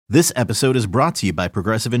This episode is brought to you by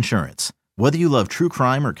Progressive Insurance. Whether you love true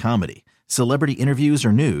crime or comedy, celebrity interviews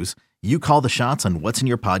or news, you call the shots on what's in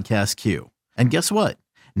your podcast queue. And guess what?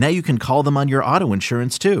 Now you can call them on your auto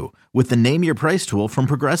insurance too with the Name Your Price tool from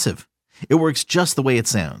Progressive. It works just the way it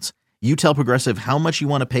sounds. You tell Progressive how much you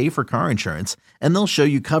want to pay for car insurance, and they'll show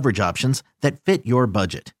you coverage options that fit your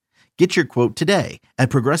budget. Get your quote today at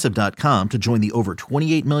Progressive.com to join the over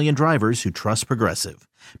 28 million drivers who trust Progressive.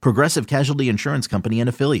 Progressive Casualty Insurance Company and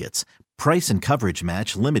Affiliates. Price and coverage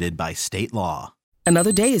match limited by state law.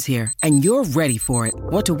 Another day is here, and you're ready for it.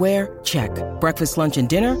 What to wear? Check. Breakfast, lunch, and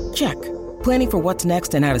dinner? Check. Planning for what's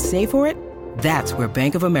next and how to save for it? That's where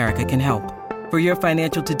Bank of America can help. For your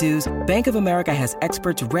financial to-dos, Bank of America has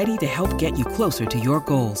experts ready to help get you closer to your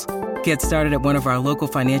goals. Get started at one of our local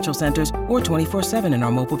financial centers or 24/7 in our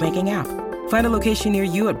mobile banking app. Find a location near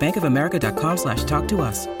you at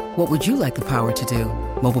bankofamerica.com/talktous. What would you like the power to do?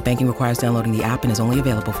 Mobile banking requires downloading the app and is only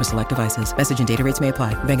available for select devices. Message and data rates may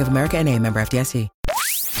apply. Bank of America N.A., member FDIC.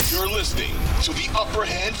 You're listening to the Upper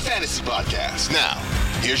Hand Fantasy Podcast. Now,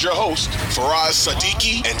 here's your host, Faraz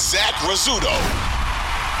Sadiki and Zach Rizzuto.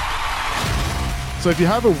 So if you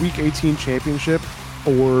have a Week 18 championship,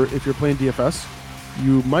 or if you're playing DFS,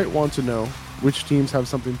 you might want to know which teams have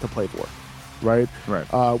something to play for, right?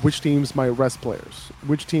 Which teams might rest players,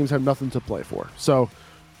 which teams have nothing to play for. So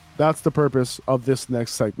that's the purpose of this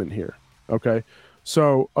next segment here, okay?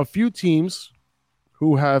 So a few teams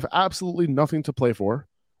who have absolutely nothing to play for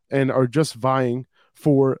and are just vying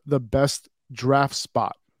for the best draft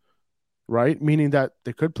spot, right? Meaning that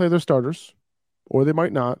they could play their starters, or they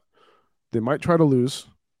might not. They might try to lose,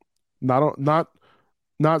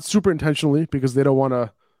 not super intentionally because they don't want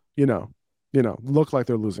to, look like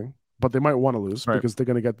they're losing, but they might want to lose because they're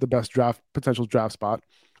going to get the best potential draft spot.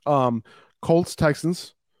 Colts,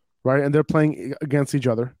 Texans, right? And they're playing against each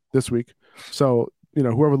other this week. So,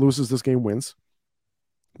 whoever loses this game wins.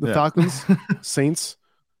 The Falcons, Saints,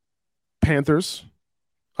 Panthers.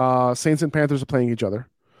 Saints and Panthers are playing each other.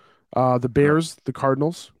 The Bears, the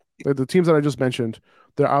Cardinals, the teams that I just mentioned,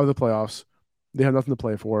 they're out of the playoffs. They have nothing to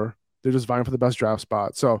play for. They're just vying for the best draft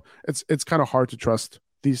spot. So it's kind of hard to trust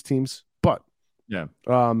these teams. But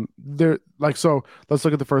they're like, so let's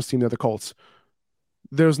look at the first team. They're the Colts.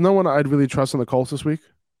 There's no one I'd really trust on the Colts this week,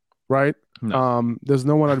 right? No. There's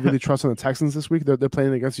no one I'd really trust on the Texans this week. They're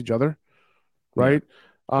playing against each other, right?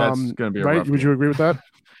 That's going to be right. Would you agree with that?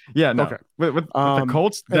 Yeah, no. Okay. With the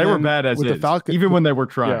Colts, they were bad as is, even when they were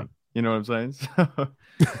trying. Yeah. You know what I'm saying?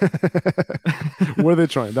 Were they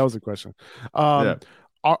trying? That was the question.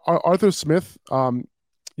 Arthur Smith, for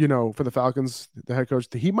the Falcons, the head coach,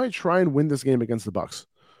 he might try and win this game against the Bucs,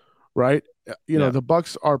 right? The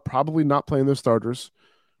Bucs are probably not playing their starters.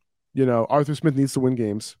 Arthur Smith needs to win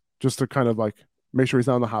games just to kind of like make sure he's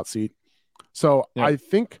not on the hot seat. So I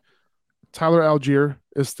think Tyler Algier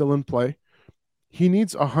is still in play. He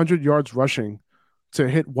needs 100 yards rushing to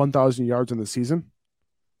hit 1,000 yards in the season.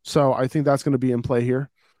 So I think that's going to be in play here.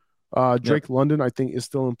 Drake London, I think, is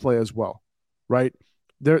still in play as well, right?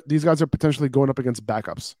 These guys are potentially going up against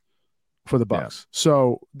backups for the Bucs,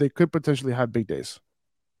 so they could potentially have big days.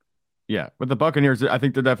 Yeah, with the Buccaneers, I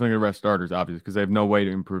think they're definitely going to rest starters, obviously, because they have no way to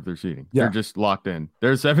improve their seeding. Yeah. They're just locked in.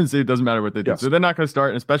 They're 7 seed, doesn't matter what they do. So they're not going to start,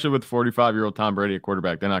 and especially with 45-year-old Tom Brady at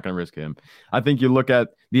quarterback, they're not going to risk him. I think you look at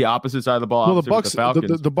the opposite side of the ball. Well, the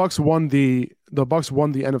Bucs won the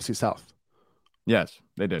NFC South. Yes,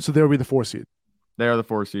 they did. So they'll be the 4 seed. They are the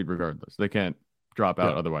 4 seed regardless. They can't drop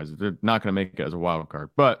out otherwise. They're not going to make it as a wild card.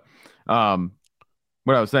 But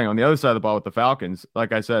what I was saying, on the other side of the ball with the Falcons,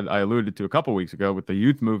 like I said, I alluded to a couple weeks ago with the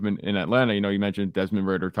youth movement in Atlanta. You mentioned Desmond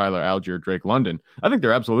Ridder, Tyler Algier, Drake London. I think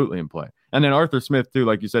they're absolutely in play. And then Arthur Smith, too,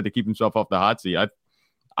 like you said, to keep himself off the hot seat.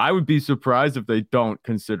 I would be surprised if they don't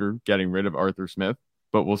consider getting rid of Arthur Smith,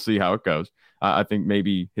 but we'll see how it goes. I think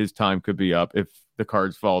maybe his time could be up if the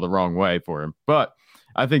cards fall the wrong way for him. But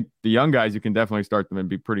I think the young guys, you can definitely start them and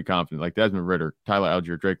be pretty confident, like Desmond Ridder, Tyler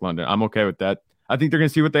Algier, Drake London. I'm okay with that. I think they're going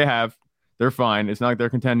to see what they have. They're fine. It's not like they're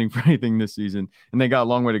contending for anything this season, and they got a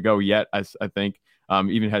long way to go yet, I think,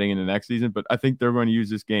 even heading into next season. But I think they're going to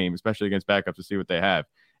use this game, especially against backups, to see what they have.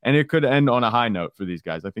 And it could end on a high note for these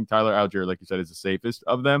guys. I think Tyler Algier, like you said, is the safest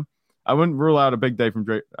of them. I wouldn't rule out a big day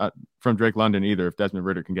from Drake London either if Desmond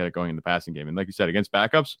Ridder can get it going in the passing game. And like you said, against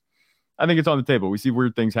backups, I think it's on the table. We see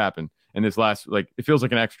weird things happen in this last, it feels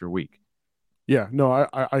like an extra week. Yeah, no,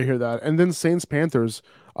 I hear that. And then Saints Panthers,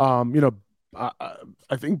 I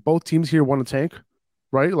think both teams here want to tank,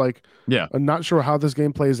 right? I'm not sure how this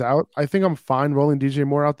game plays out. I think I'm fine rolling DJ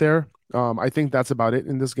Moore out there. I think that's about it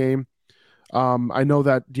in this game. I know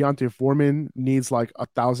that Deontay Foreman needs more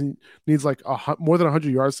than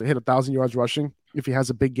 100 yards to hit 1,000 yards rushing. if he has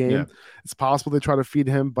a big game. Yeah. It's possible they try to feed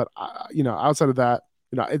him, but outside of that,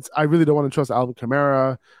 I really don't want to trust Alvin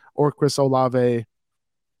Kamara or Chris Olave.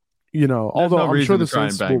 Although I'm sure the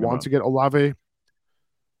Saints will want to get Olave.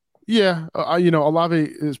 Yeah, Olave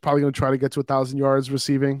is probably going to try to get to 1,000 yards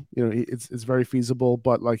receiving. It's very feasible,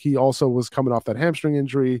 but like he also was coming off that hamstring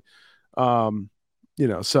injury. So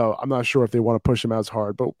I'm not sure if they want to push him as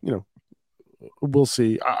hard, but we'll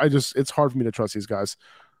see. It's hard for me to trust these guys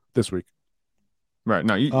this week. Right.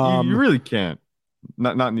 No, you really can't.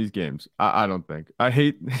 Not in these games. I don't think. I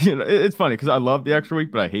hate, it's funny because I love the extra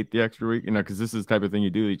week, but I hate the extra week, because this is the type of thing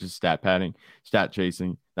you do. You just stat padding, stat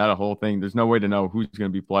chasing, not a whole thing. There's no way to know who's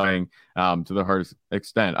going to be playing to the hardest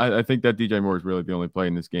extent. I think that DJ Moore is really the only play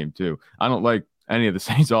in this game too. I don't like any of the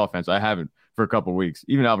Saints offense. I haven't for a couple of weeks,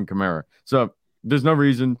 even Alvin Kamara. So there's no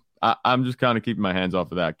reason. I'm just kind of keeping my hands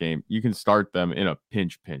off of that game. You can start them in a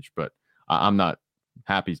pinch, but I'm not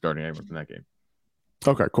happy starting anyone in that game.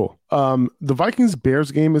 Okay, cool. The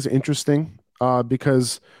Vikings-Bears game is interesting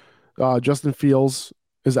because Justin Fields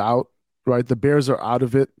is out, right? The Bears are out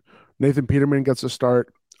of it. Nathan Peterman gets a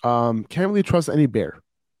start. Can't really trust any Bear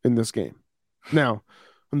in this game. Now,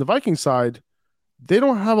 on the Vikings side, they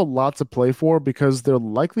don't have a lot to play for because they're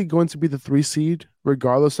likely going to be the 3 seed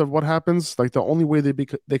regardless of what happens. Like the only way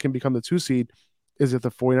they can become the 2 seed is if the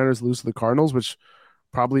 49ers lose to the Cardinals, which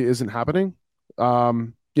probably isn't happening.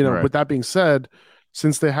 Right. With that being said,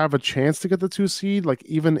 since they have a chance to get the 2 seed, like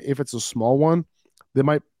even if it's a small one, they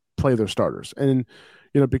might play their starters. And,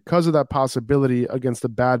 because of that possibility against the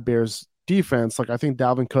bad Bears defense, like I think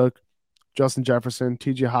Dalvin Cook, Justin Jefferson,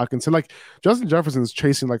 TJ Hawkinson, like Justin Jefferson is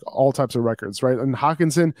chasing like all types of records, right? And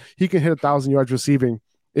Hawkinson, he can hit 1,000 yards receiving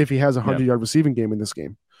if he has a 100-yard receiving game in this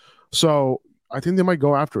game. So I think they might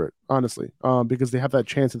go after it, honestly, because they have that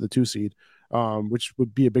chance at the 2 seed, which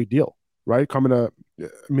would be a big deal. Right, coming to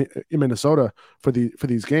Minnesota for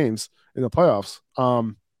these games in the playoffs.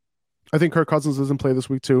 I think Kirk Cousins doesn't play this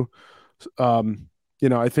week too.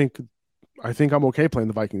 I think I'm okay playing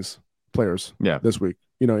the Vikings players. This week.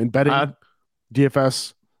 In betting,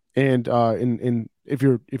 DFS, and in if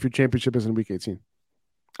your championship is in week 18.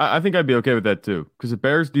 I think I'd be okay with that too, because the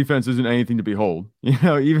Bears defense isn't anything to behold.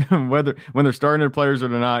 Even when they're starting their players or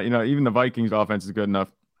they're not. Even the Vikings offense is good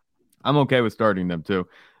enough. I'm okay with starting them too.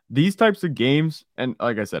 These types of games, and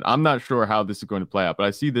like I said, I'm not sure how this is going to play out, but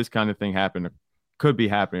I see this kind of thing could be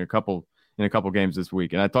happening in a couple games this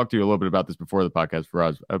week. And I talked to you a little bit about this before the podcast for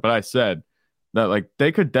us, but I said that like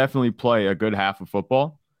they could definitely play a good half of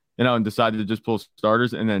football, and decide to just pull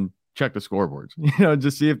starters and then check the scoreboards,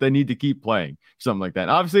 just see if they need to keep playing, something like that.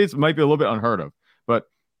 And obviously, it might be a little bit unheard of, but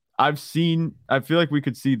I feel like we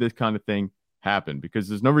could see this kind of thing happen because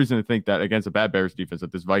there's no reason to think that against a bad Bears defense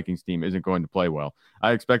that this Vikings team isn't going to play well.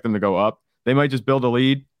 I expect them to go up. They might just build a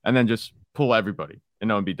lead and then just pull everybody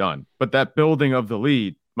and be done. But that building of the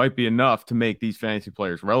lead might be enough to make these fantasy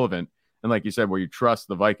players relevant. And like you said, where you trust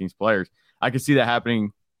the Vikings players, I could see that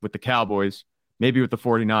happening with the Cowboys, maybe with the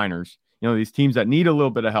 49ers, these teams that need a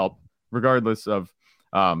little bit of help, regardless of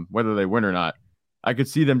whether they win or not. I could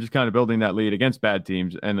see them just kind of building that lead against bad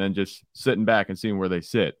teams and then just sitting back and seeing where they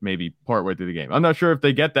sit, maybe partway through the game. I'm not sure if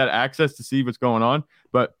they get that access to see what's going on,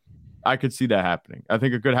 but I could see that happening. I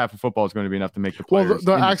think a good half of football is going to be enough to make the players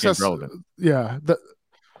the access relevant. Yeah, the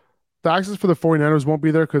access for the 49ers won't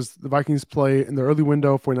be there because the Vikings play in the early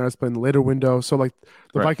window, 49ers play in the later window. So like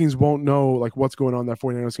the Vikings won't know like what's going on in that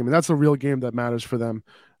 49ers game. And that's a real game that matters for them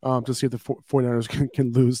to see if the 49ers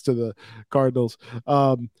can lose to the Cardinals.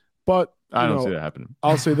 But I don't see that happening.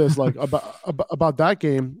 I'll say this, like about that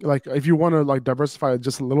game, like if you want to like diversify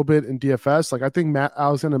just a little bit in DFS, like I think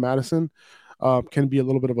Alexander Mattison can be a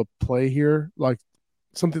little bit of a play here, like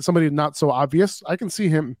somebody not so obvious. I can see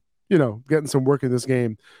him, getting some work in this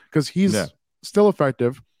game because he's still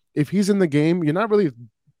effective. If he's in the game, you're not really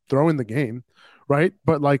throwing the game, right?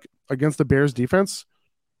 But like against the Bears defense,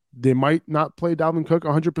 they might not play Dalvin Cook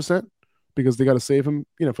 100% because they got to save him,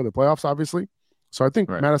 for the playoffs, obviously. So I think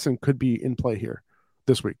Madison could be in play here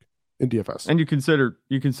this week in DFS. And you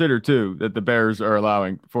consider too that the Bears are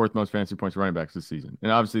allowing 4th most fantasy points running backs this season.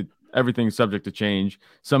 And obviously everything's subject to change.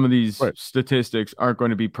 Some of these statistics aren't going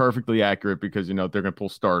to be perfectly accurate because, they're going to pull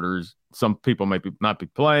starters. Some people might not be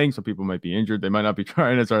playing. Some people might be injured. They might not be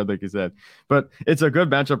trying as hard, like you said. But it's a good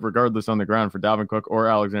matchup regardless on the ground for Dalvin Cook or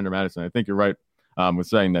Alexander Mattison. I think you're right with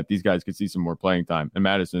saying that these guys could see some more playing time. And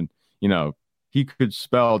Mattison, he could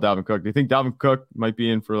spell Dalvin Cook. Do you think Dalvin Cook might be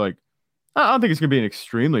in for I don't think it's going to be an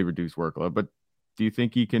extremely reduced workload, but do you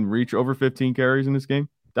think he can reach over 15 carries in this game,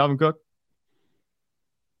 Dalvin Cook?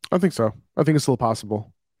 I think so. I think it's still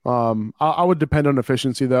possible. I would depend on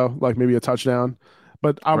efficiency though, like maybe a touchdown,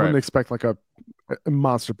 but I wouldn't expect like a a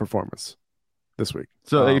monster performance this week.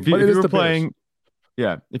 So if you were playing,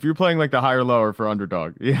 Bears. if you're playing like the higher lower for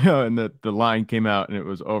underdog, and the line came out and it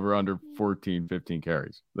was over under 14, 15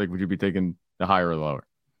 carries, like would you be taking the higher or lower?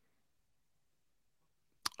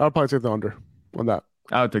 I'll probably take the under on that.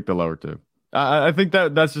 I would take the lower too. I think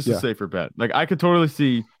that's just a safer bet. Like I could totally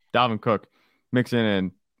see Dalvin Cook mixing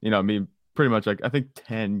in, pretty much like I think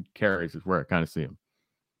 10 carries is where I kind of see him.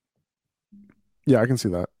 Yeah, I can see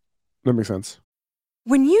that. That makes sense.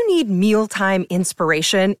 When you need mealtime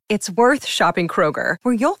inspiration, it's worth shopping Kroger,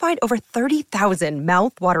 where you'll find over 30,000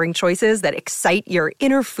 mouth-watering choices that excite your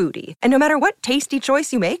inner foodie. And no matter what tasty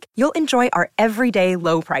choice you make, you'll enjoy our everyday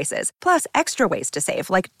low prices, plus extra ways to save,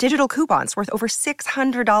 like digital coupons worth over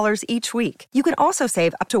 $600 each week. You can also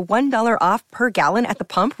save up to $1 off per gallon at the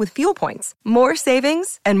pump with fuel points. More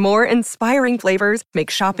savings and more inspiring flavors make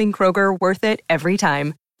shopping Kroger worth it every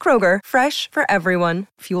time. Kroger, fresh for everyone.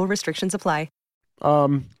 Fuel restrictions apply.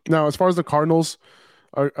 Now, as far as the Cardinals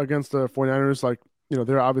against the 49ers,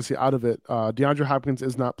 they're obviously out of it. DeAndre Hopkins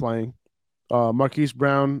is not playing. Marquise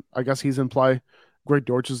Brown, I guess he's in play. Greg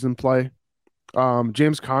Dortch is in play.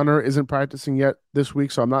 James Conner isn't practicing yet this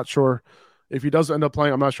week, so I'm not sure if he does end up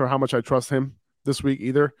playing. I'm not sure how much I trust him this week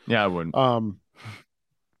either. Yeah, I wouldn't.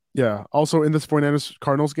 Yeah. Also in this 49ers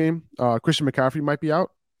Cardinals game, Christian McCaffrey might be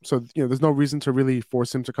out. So, there's no reason to really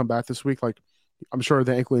force him to come back this week. I'm sure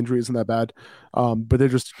the ankle injury isn't that bad, but they're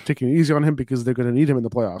just taking it easy on him because they're going to need him in the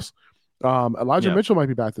playoffs. Elijah Mitchell might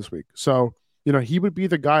be back this week. So, he would be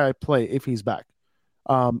the guy I play if he's back.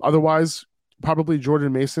 Otherwise, probably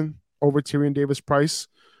Jordan Mason over Tyrion Davis-Price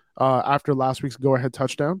after last week's go-ahead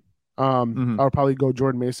touchdown. I would probably go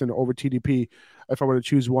Jordan Mason over TDP if I were to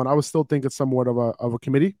choose one. I would still think it's somewhat of a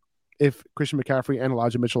committee if Christian McCaffrey and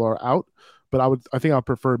Elijah Mitchell are out, but I think I'll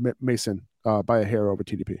prefer Mason by a hair over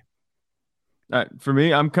TDP. For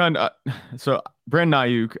me, I'm kind of so Brandon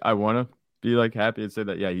Ayuk. I want to be happy and say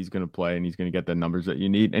that he's going to play and he's going to get the numbers that you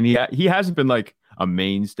need. And he hasn't been a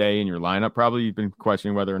mainstay in your lineup. Probably you've been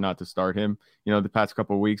questioning whether or not to start him. The past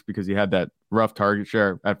couple of weeks because he had that rough target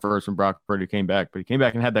share at first when Brock Purdy came back, but he came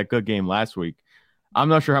back and had that good game last week. I'm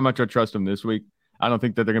not sure how much I trust him this week. I don't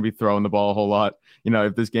think that they're going to be throwing the ball a whole lot.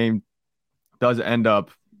 If this game does end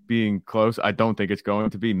up being close, I don't think it's going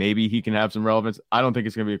to be. Maybe he can have some relevance. I don't think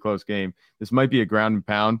it's going to be a close game. This might be a ground and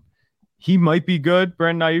pound. He might be good,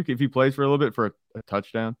 Brandon Ayuk, if he plays for a little bit for a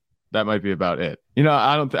touchdown. That might be about it.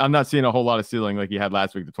 I'm not seeing a whole lot of ceiling like he had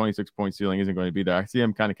last week. The 26-point ceiling isn't going to be there. I see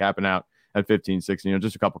him kind of capping out at 15, 16,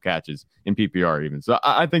 just a couple catches in PPR even. So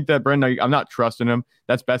I think that Brandon Ayuk, I'm not trusting him.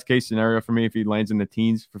 That's best case scenario for me if he lands in the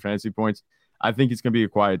teens for fantasy points. I think it's going to be a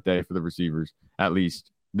quiet day for the receivers, at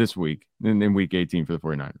least this week, in week 18 for the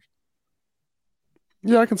 49ers.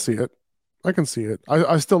 Yeah, I can see it.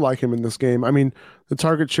 I still like him in this game. I mean, the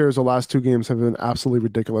target shares the last two games have been absolutely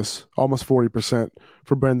ridiculous, almost 40%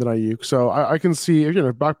 for Brandon Ayuk. So I can see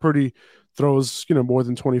if Brock Purdy throws more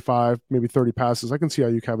than 25, maybe 30 passes, I can see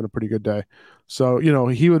Ayuk having a pretty good day. So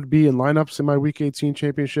he would be in lineups in my Week 18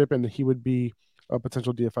 championship, and he would be a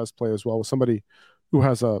potential DFS play as well with somebody who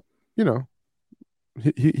has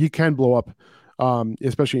he can blow up,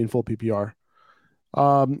 especially in full PPR.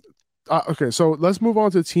 Okay, so let's move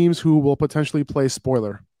on to teams who will potentially play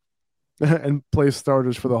spoiler and play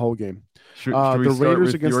starters for the whole game. Should the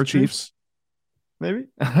Raiders against the Chiefs. Maybe?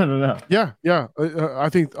 I don't know. Yeah. I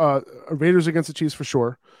think Raiders against the Chiefs for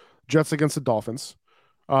sure. Jets against the Dolphins.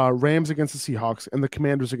 Rams against the Seahawks. And the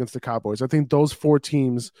Commanders against the Cowboys. I think those four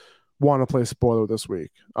teams want to play spoiler this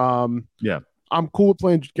week. Yeah. I'm cool with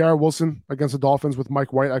playing Garrett Wilson against the Dolphins with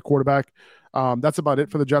Mike White at quarterback. That's about it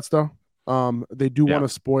for the Jets, though. They do want to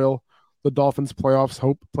spoil the Dolphins'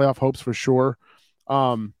 playoff hopes for sure.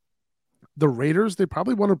 The Raiders, they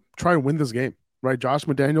probably want to try and win this game, right? Josh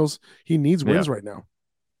McDaniels, he needs wins right now,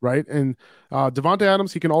 right? And Devontae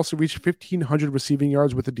Adams, he can also reach 1,500 receiving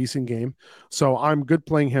yards with a decent game. So I'm good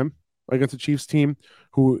playing him against the Chiefs team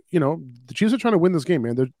who, the Chiefs are trying to win this game,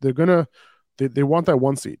 man. They want that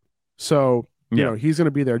one seed. So, he's going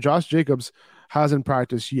to be there. Josh Jacobs hasn't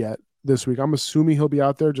practiced yet this week. I'm assuming he'll be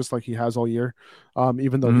out there just like he has all year,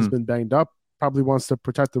 even though he's been banged up. Probably wants to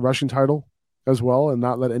protect the rushing title as well and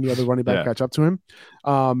not let any other running back catch up to him.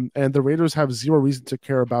 And the Raiders have zero reason to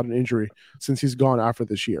care about an injury since he's gone after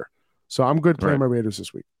this year. So I'm good playing my Raiders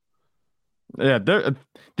this week. Yeah,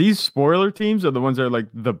 these spoiler teams are the ones that are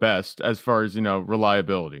the best as far as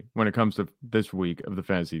reliability when it comes to this week of the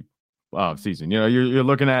fantasy season. You're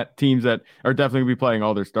looking at teams that are definitely going to be playing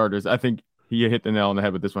all their starters. I think he hit the nail on the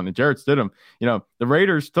head with this one. And Jarrett Stidham, the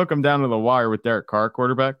Raiders took him down to the wire with Derek Carr,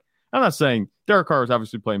 quarterback. I'm not saying Derek Carr was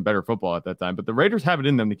obviously playing better football at that time, but the Raiders have it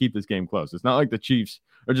in them to keep this game close. It's not like the Chiefs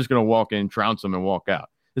are just going to walk in, trounce them, and walk out,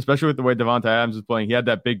 especially with the way Devontae Adams is playing. He had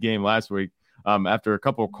that big game last week after a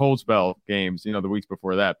couple of cold spell games, the weeks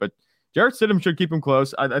before that. But Jarrett Stidham should keep him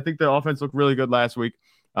close. I think the offense looked really good last week.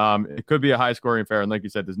 It could be a high-scoring affair, and like you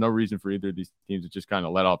said, there's no reason for either of these teams to just kind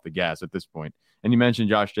of let off the gas at this point. And you mentioned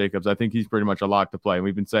Josh Jacobs. I think he's pretty much a lock to play, and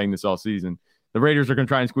we've been saying this all season. The Raiders are going to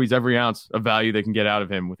try and squeeze every ounce of value they can get out of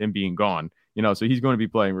him with him being gone. So he's going to be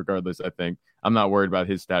playing regardless, I think. I'm not worried about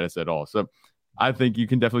his status at all. So I think you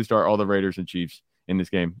can definitely start all the Raiders and Chiefs in this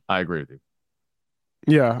game. I agree with you.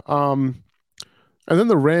 Yeah. And then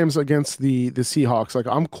the Rams against the Seahawks. Like,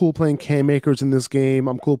 I'm cool playing Cam Akers in this game.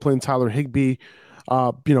 I'm cool playing Tyler Higbee.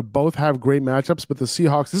 Both have great matchups, but the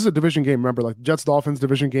Seahawks, this is a division game. Remember, like Jets Dolphins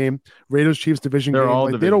division game, Raiders Chiefs division game. All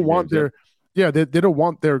like, they don't want their they don't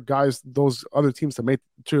want their guys, those other teams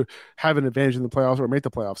to have an advantage in the playoffs or make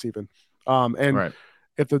the playoffs even. Right.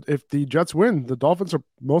 If the Jets win, the Dolphins are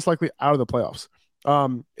most likely out of the playoffs.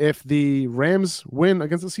 If the Rams win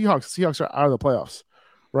against the Seahawks are out of the playoffs,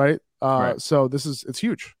 right? So it's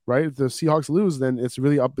huge, right? If the Seahawks lose, then it's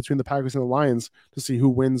really up between the Packers and the Lions to see who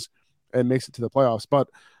wins and makes it to the playoffs. But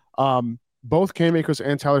both Cam Akers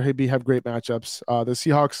and Tyler Higbee have great matchups. The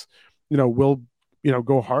Seahawks, will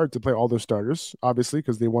go hard to play all their starters, obviously,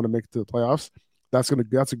 because they want to make it to the playoffs. That's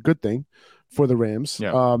a good thing for the Rams.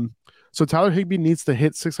 Yeah. So Tyler Higbee needs to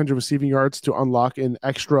hit 600 receiving yards to unlock an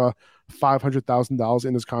extra $500,000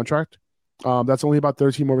 in his contract. That's only about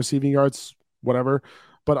 13 more receiving yards, whatever.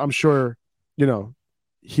 But I'm sure,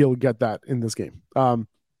 he'll get that in this game.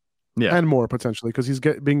 And more potentially, because he's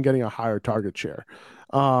been getting a higher target share.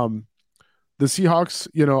 The Seahawks,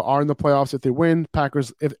 are in the playoffs if they win.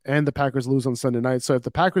 The Packers lose on Sunday night. So if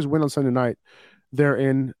the Packers win on Sunday night, they're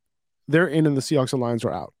in, and the Seahawks and Lions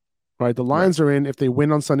are out. Right? The Lions are in if they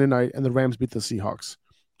win on Sunday night and the Rams beat the Seahawks.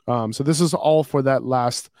 So this is all for that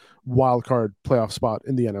last wild card playoff spot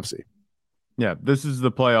in the NFC. Yeah, this is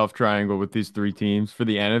the playoff triangle with these three teams for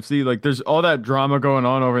the NFC. Like, there's all that drama going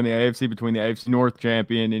on over in the AFC between the AFC North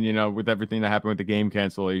champion and, with everything that happened with the game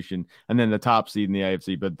cancellation and then the top seed in the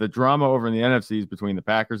AFC. But the drama over in the NFC is between the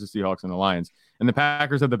Packers, the Seahawks, and the Lions. And the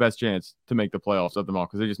Packers have the best chance to make the playoffs of them all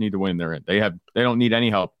because they just need to win. They're in. They don't need any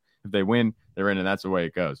help. If they win, they're in, and that's the way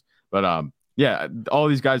it goes. But all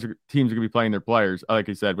these teams are going to be playing their players. Like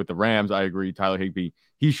I said, with the Rams, I agree. Tyler Higbee,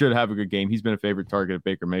 he should have a good game. He's been a favorite target of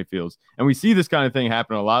Baker Mayfield's. And we see this kind of thing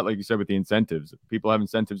happen a lot, like you said, with the incentives. People have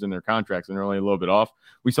incentives in their contracts, and they're only a little bit off.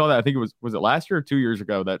 We saw that, I think it was it last year or 2 years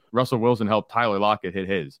ago, that Russell Wilson helped Tyler Lockett hit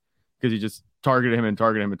his because he just targeted him at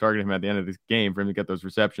the end of this game for him to get those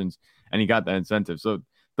receptions, and he got that incentive. So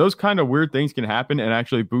those kind of weird things can happen and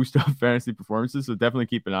actually boost up fantasy performances, so definitely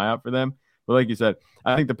keep an eye out for them. But like you said,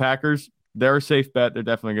 I think the Packers, they're a safe bet. They're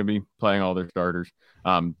definitely going to be playing all their starters.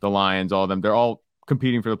 The Lions, all of them, they're all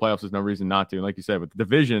competing for the playoffs. There's no reason not to. And like you said, with the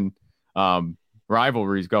division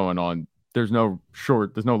rivalries going on, there's no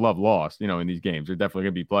love lost, in these games. They're definitely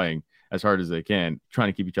going to be playing as hard as they can, trying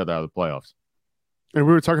to keep each other out of the playoffs. And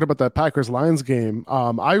we were talking about that Packers-Lions game.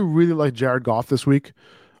 I really like Jared Goff this week.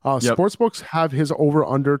 Sportsbooks have his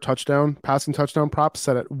over-under passing touchdown prop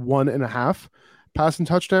set at 1.5 passing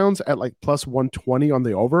touchdowns at like plus 120 on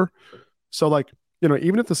the over. So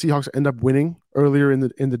even if the Seahawks end up winning earlier in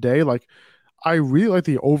the day, I really like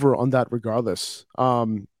the over on that regardless.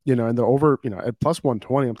 And the over, at plus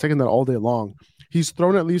 120, I'm taking that all day long. He's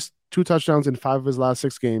thrown at least 2 touchdowns in 5 of his last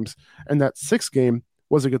 6 games, and that 6th game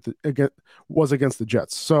was against the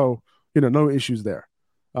Jets. So, no issues there.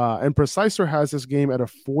 And Preciser has this game at a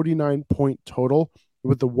 49-point total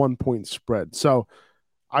with the 1-point spread. So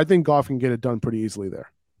I think Goff can get it done pretty easily there.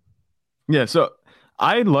 Yeah, so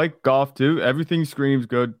I like Goff too. Everything screams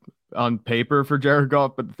good on paper for Jared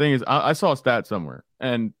Goff, but the thing is, I saw a stat somewhere,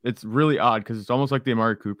 and it's really odd because it's almost like the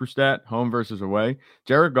Amari Cooper stat, home versus away.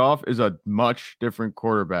 Jared Goff is a much different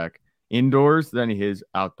quarterback indoors than he is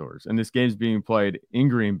outdoors, and this game's being played in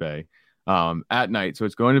Green Bay at night, so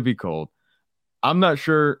it's going to be cold. I'm not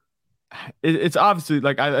sure. It's obviously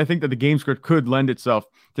I think that the game script could lend itself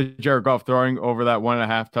to Jared Goff throwing over that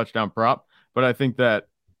 1.5 touchdown prop, but I think that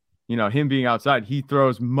him being outside, he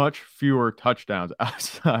throws much fewer touchdowns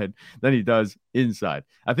outside than he does inside.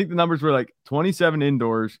 I think the numbers were 27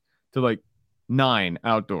 indoors to 9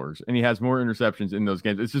 outdoors, and he has more interceptions in those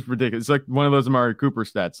games. It's just ridiculous. It's like one of those Amari Cooper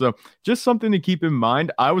stats. So just something to keep in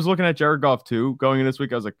mind. I was looking at Jared Goff too going in this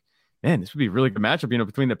week. I was like, man, this would be a really good matchup,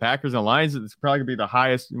 between the Packers and Lions. It's probably going to be the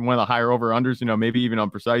highest, one of the higher over-unders, maybe even on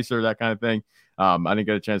Preciser, that kind of thing. I didn't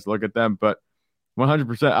get a chance to look at them, but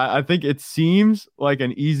 100%. I think it seems like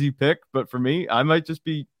an easy pick, but for me, I might just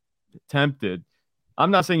be tempted.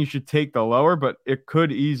 I'm not saying you should take the lower, but it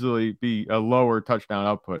could easily be a lower touchdown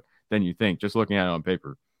output than you think, just looking at it on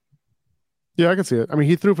paper. Yeah, I can see it. I mean,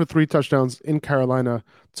 he threw for 3 touchdowns in Carolina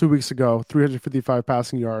 2 weeks ago, 355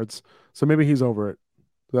 passing yards. So maybe he's over it.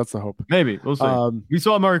 That's the hope. Maybe. We'll see. We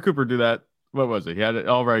saw Amari Cooper do that. What was it? He had an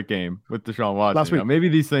all right game with Deshaun Watson. Last week. Maybe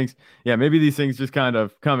these things just kind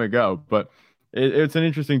of come and go, but it's an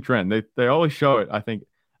interesting trend. They always show it. I think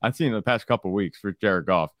I've seen it in the past couple of weeks for Jared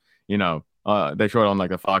Goff. They show it on like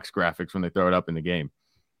the Fox graphics when they throw it up in the game.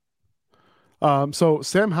 So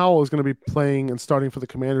Sam Howell is going to be playing and starting for the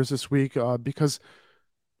Commanders this week because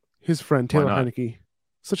his friend Taylor Heineke,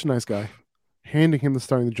 such a nice guy, handing him the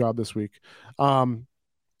starting the job this week. Ron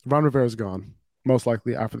Rivera is gone, most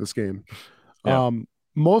likely after this game. Yeah.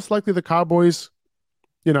 Most likely the Cowboys,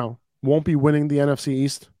 won't be winning the NFC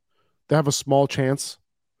East. They have a small chance,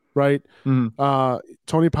 right? Mm-hmm.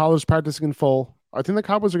 Tony Pollard's practicing in full. I think the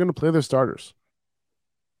Cowboys are going to play their starters.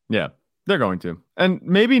 Yeah. They're going to. And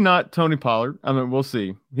maybe not Tony Pollard. I mean, we'll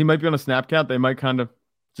see. He might be on a snap count. They might kind of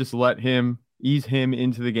just ease him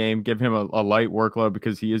into the game, give him a light workload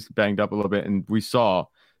because he is banged up a little bit. And we saw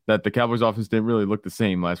that the Cowboys offense didn't really look the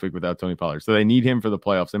same last week without Tony Pollard. So they need him for the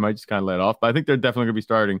playoffs. They might just kind of let off. But I think they're definitely going to be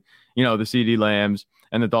starting, the CeeDee Lambs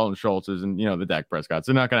and the Dalton Schultzes and, the Dak Prescotts.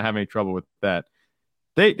 They're not going to have any trouble with that.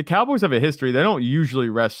 The Cowboys have a history. They don't usually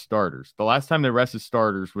rest starters. The last time they rested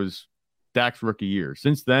starters was Dak's rookie year.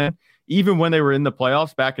 Since then, even when they were in the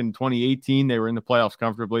playoffs back in 2018, they were in the playoffs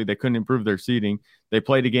comfortably. They couldn't improve their seeding. They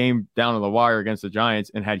played a game down to the wire against the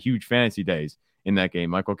Giants and had huge fantasy days in that game.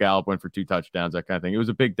 Michael Gallup went for 2 touchdowns, that kind of thing. It was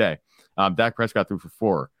a big day. Dak Prescott threw for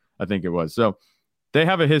 4, I think it was. So they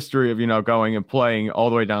have a history of, going and playing all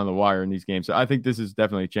the way down to the wire in these games. So I think this is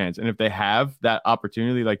definitely a chance. And if they have that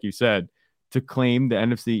opportunity, like you said, to claim the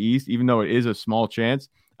NFC East, even though it is a small chance,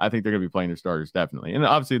 I think they're going to be playing their starters, definitely. And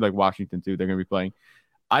obviously, like Washington, too, they're going to be playing.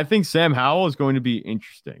 I think Sam Howell is going to be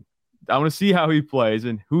interesting. I want to see how he plays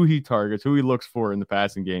and who he targets, who he looks for in the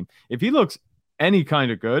passing game. If he looks any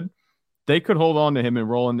kind of good, they could hold on to him and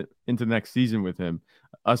roll into next season with him,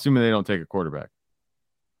 assuming they don't take a quarterback.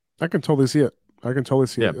 I can totally see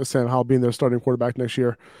it. Sam Howell being their starting quarterback next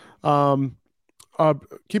year.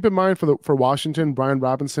 Keep in mind for Washington, Brian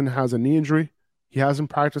Robinson has a knee injury. He hasn't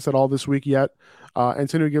practiced at all this week yet.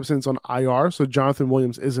 Antonio Gibson's on IR, so Jonathan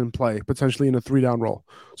Williams is in play, potentially in a 3-down role.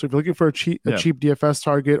 So if you're looking for a cheap DFS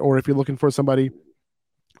target, or if you're looking for somebody,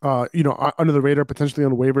 under the radar, potentially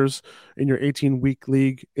on waivers in your 18-week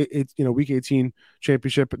league, week 18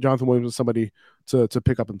 championship, Jonathan Williams is somebody to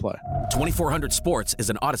pick up and play. 2400 Sports is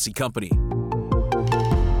an Odyssey company.